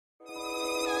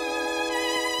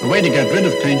The way to get rid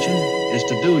of tension is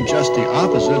to do just the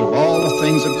opposite of all the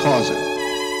things that cause it.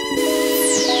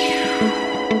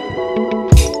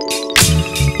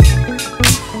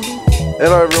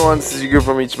 Hello everyone, this is Ichiban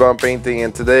from Ichiban Painting,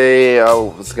 and today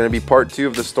it's going to be part 2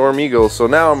 of the Storm Eagle. So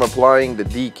now I'm applying the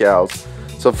decals.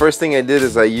 So first thing I did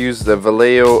is I used the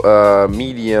Vallejo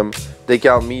medium,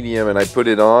 decal medium, and I put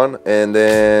it on and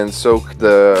then soaked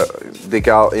the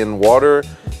decal in water,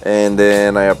 and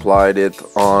then I applied it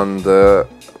on the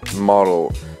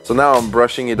model. So now I'm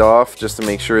brushing it off just to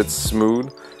make sure it's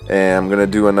smooth, and I'm gonna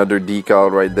do another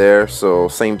decal right there. So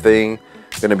same thing,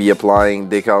 gonna be applying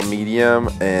decal medium,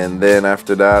 and then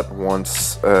after that,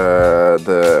 once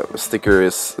the sticker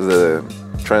is, the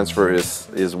transfer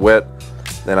is wet,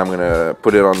 then I'm gonna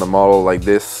put it on the model like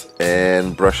this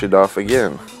and brush it off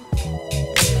again.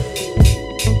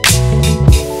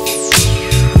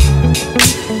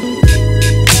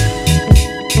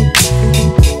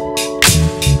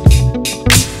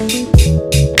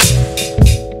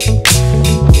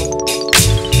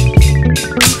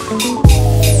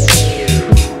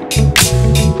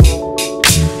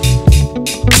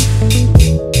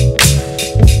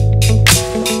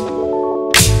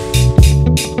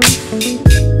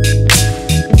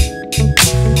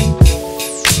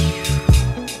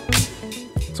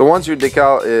 So once your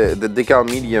decal, the decal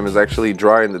medium is actually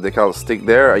dry and the decal stick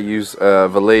there, I use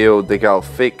Vallejo decal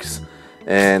fix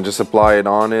and just apply it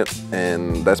on it,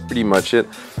 and that's pretty much it.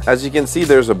 As you can see,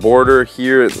 there's a border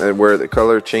here where the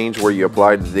color changed where you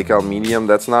applied the decal medium.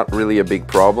 That's not really a big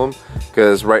problem,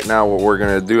 because right now what we're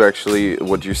gonna do, actually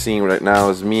what you're seeing right now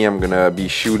is me. I'm gonna be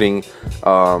shooting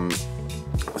some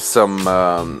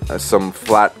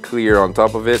flat clear on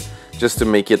top of it just to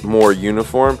make it more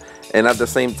uniform. And at the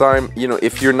same time, you know,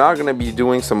 if you're not going to be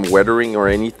doing some weathering or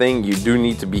anything, you do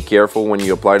need to be careful when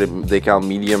you apply the decal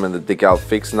medium and the decal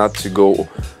fix not to go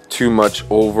too much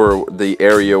over the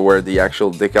area where the actual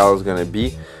decal is going to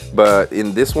be. But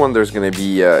in this one, there's going to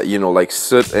be, you know, like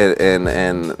soot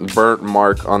and burnt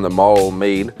mark on the model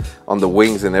made on the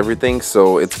wings and everything.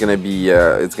 So it's going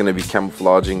to be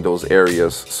camouflaging those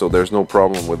areas. So there's no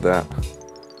problem with that.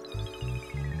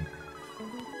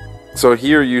 So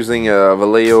here, using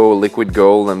Vallejo liquid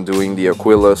gold, I'm doing the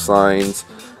Aquila signs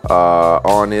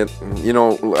on it. You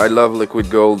know, I love liquid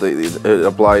gold. It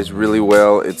applies really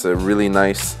well. It's a really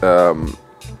nice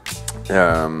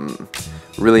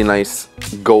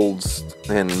golds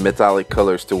and metallic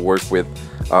colors to work with.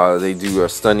 They do a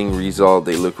stunning result.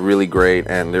 They look really great,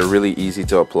 and they're really easy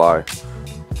to apply.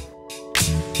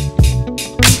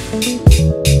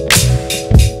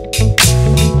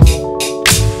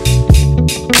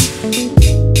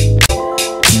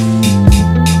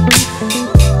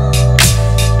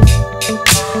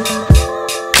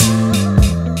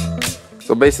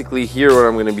 So basically here what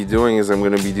I'm going to be doing is I'm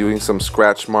going to be doing some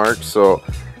scratch marks. So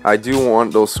I do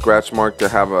want those scratch marks to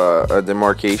have a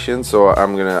demarcation, so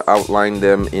I'm going to outline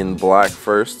them in black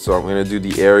first. So I'm going to do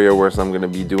the area where I'm going to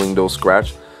be doing those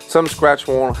scratch. Some scratch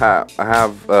won't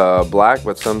have black,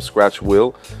 but some scratch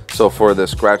will. So for the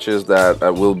scratches that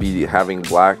will be having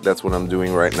black, that's what I'm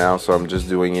doing right now. So I'm just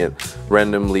doing it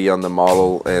randomly on the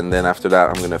model, and then after that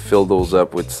I'm going to fill those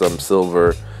up with some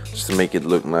silver just to make it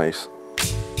look nice.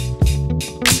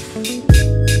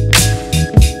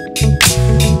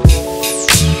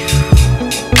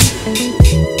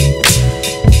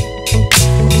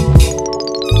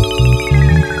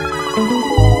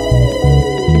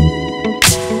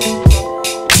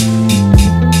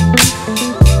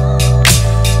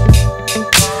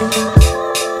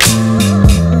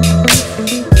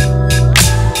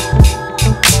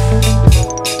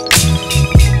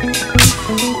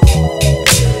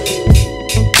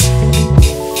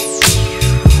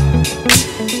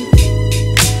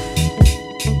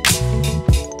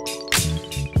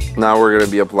 Now we're going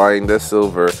to be applying this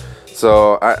silver.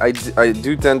 So I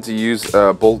do tend to use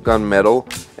bolt gun metal,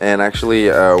 and actually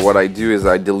what I do is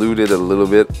I dilute it a little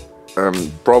bit,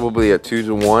 probably a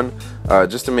 2-to-1,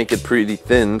 just to make it pretty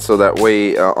thin, so that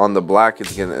way on the black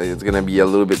it's gonna be a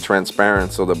little bit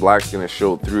transparent, so the black's gonna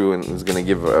show through and it's gonna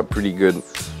give a pretty good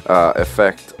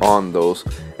effect on those.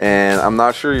 And I'm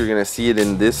not sure you're gonna see it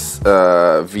in this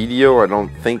video. I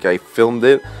don't think I filmed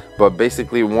it, but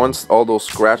basically once all those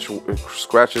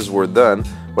scratches were done,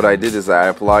 what I did is I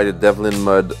applied a Devlin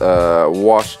mud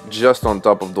wash just on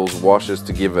top of those washes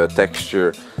to give a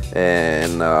texture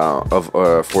and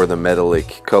for the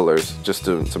metallic colors, just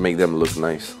to make them look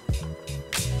nice.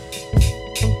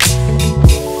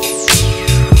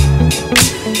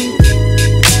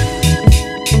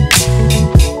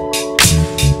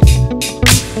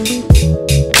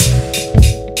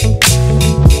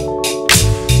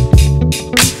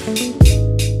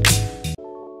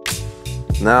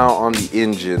 Now on the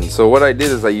engine. So what I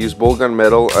did is I used bolt gun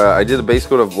metal. I did a base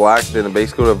coat of black, then a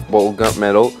base coat of bolt gun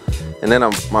metal, and then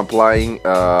I'm applying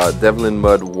Devlin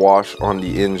mud wash on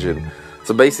the engine.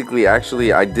 So basically,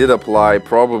 actually, I did apply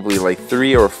probably like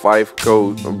 3 or 5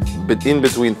 coats, but in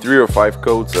between 3 or 5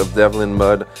 coats of Devlin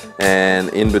mud, and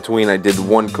in between I did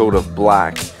 1 coat of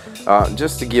black,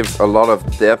 just to give a lot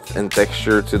of depth and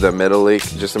texture to the metallic,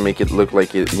 just to make it look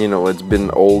like it, you know, it's been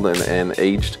old and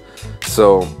aged.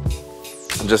 So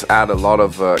just add a lot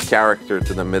of character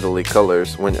to the metallic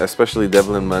colors, when especially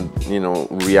Devlin mud, you know,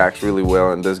 reacts really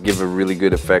well and does give a really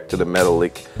good effect to the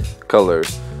metallic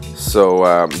colors. So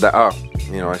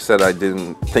you know, I said I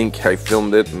didn't think I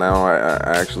filmed it. Now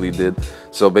I actually did.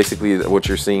 So basically what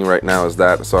you're seeing right now is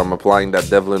that. So I'm applying that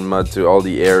Devlin mud to all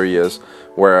the areas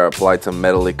where I applied some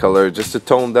metallic color, just to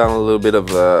tone down a little bit of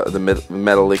the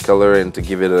metallic color and to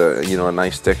give it a, you know, a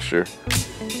nice texture.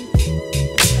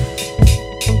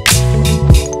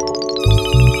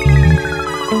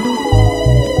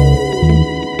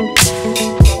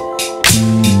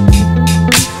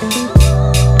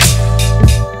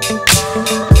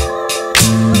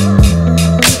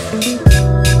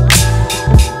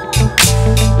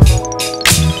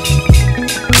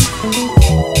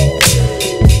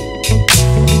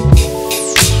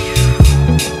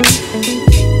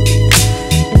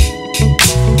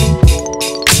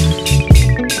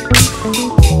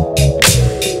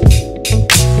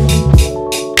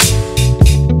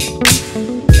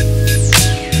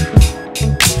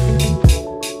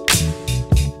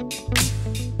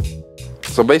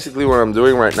 So basically what I'm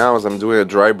doing right now is I'm doing a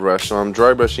dry brush. So I'm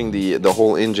dry brushing the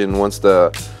whole engine once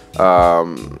the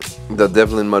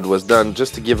Devlin mud was done,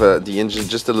 just to give the engine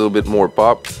just a little bit more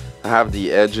pop, have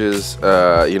the edges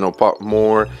you know, pop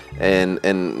more, and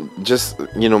just,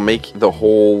 you know, make the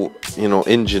whole, you know,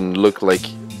 engine look like,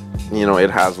 you know, it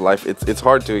has life. It's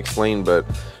hard to explain, but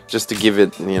just to give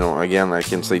it, you know, again, I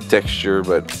can say texture,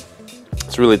 but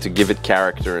it's really to give it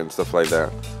character and stuff like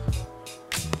that.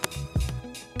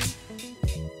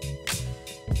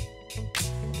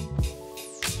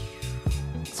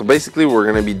 So basically we're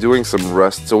going to be doing some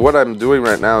rust. So what I'm doing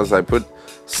right now is I put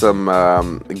some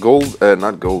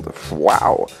not gold,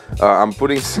 wow, I'm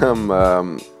putting some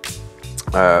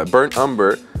burnt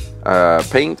umber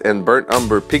paint and burnt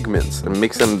umber pigments and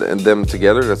mixing them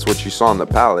together. That's what you saw on the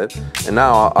palette. And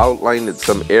now I'll outline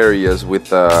some areas with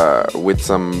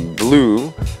some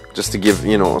blue, just to give,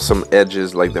 you know, some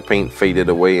edges, like the paint faded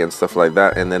away and stuff like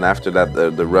that. And then after that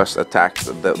the rust attacked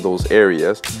those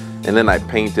areas, and then I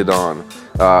painted on.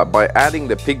 By adding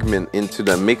the pigment into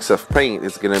the mix of paint,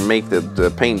 it's gonna make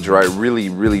the paint dry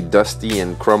really dusty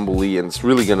and crumbly, and it's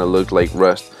really gonna look like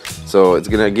rust. So it's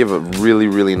gonna give a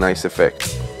really nice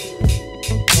effect.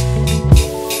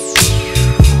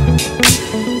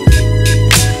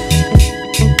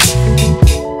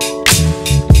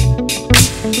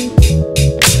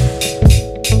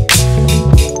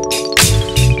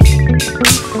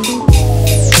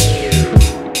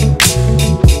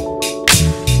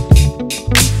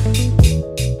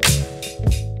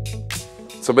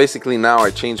 So basically now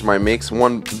I changed my mix,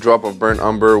 1 drop of burnt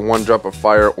umber, 1 drop of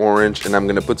fire orange, and I'm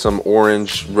gonna put some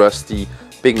orange rusty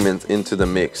pigment into the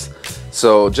mix.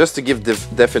 So just to give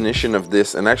definition of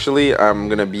this, and actually I'm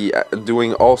gonna be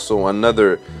doing also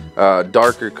another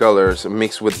darker colors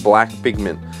mixed with black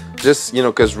pigment, just, you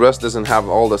know, because rust doesn't have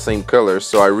all the same colors,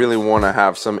 so I really want to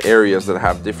have some areas that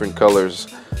have different colors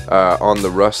on the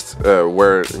rust,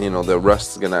 where, you know, the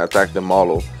rust is gonna attack the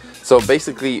model. So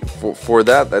basically for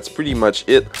that's pretty much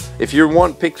it. If you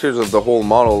want pictures of the whole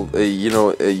model, you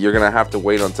know, you're gonna have to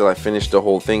wait until I finish the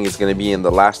whole thing. It's gonna be in the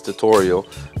last tutorial,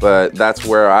 but that's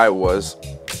where I was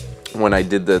when I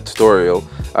did the tutorial.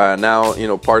 Now, you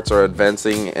know, parts are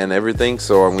advancing and everything,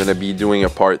 so I'm gonna be doing a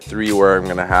part 3 where I'm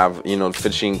gonna have, you know,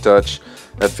 finishing touches,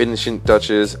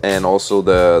 and also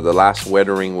the last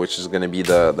weathering, which is gonna be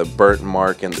the burnt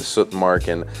mark and the soot mark,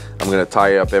 and I'm gonna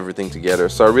tie up everything together.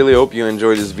 So I really hope you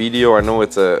enjoyed this video. I know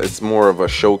it's more of a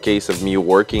showcase of me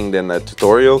working than a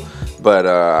tutorial, but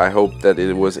I hope that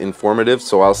it was informative.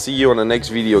 So I'll see you on the next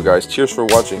video, guys. Cheers for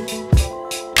watching.